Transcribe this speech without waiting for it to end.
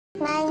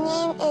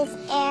name is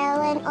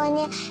Aaron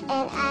Onya,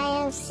 and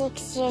I am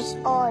 6 years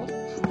old.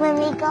 When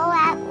we go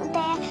out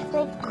there,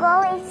 we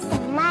go and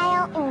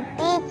smile and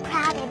be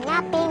proud and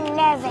not be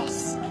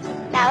nervous.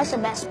 That was the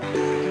best part.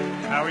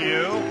 How are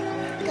you?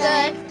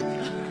 Good.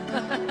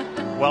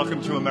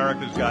 Welcome to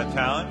America's Got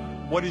Talent.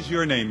 What is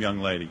your name, young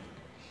lady?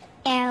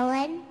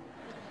 Aaron.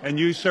 And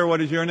you, sir,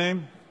 what is your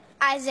name?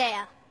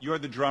 Isaiah. You're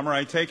the drummer,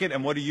 I take it,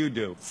 and what do you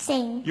do?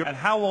 Sing. And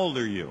how old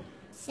are you?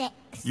 6.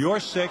 You're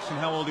 6, and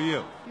how old are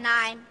you?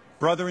 9.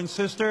 Brother and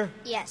sister?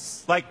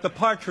 Yes. Like the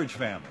Partridge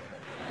Family.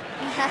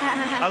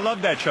 I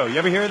love that show. You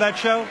ever hear that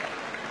show?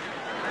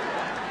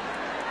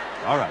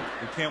 All right.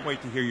 We can't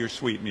wait to hear your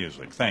sweet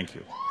music. Thank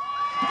you.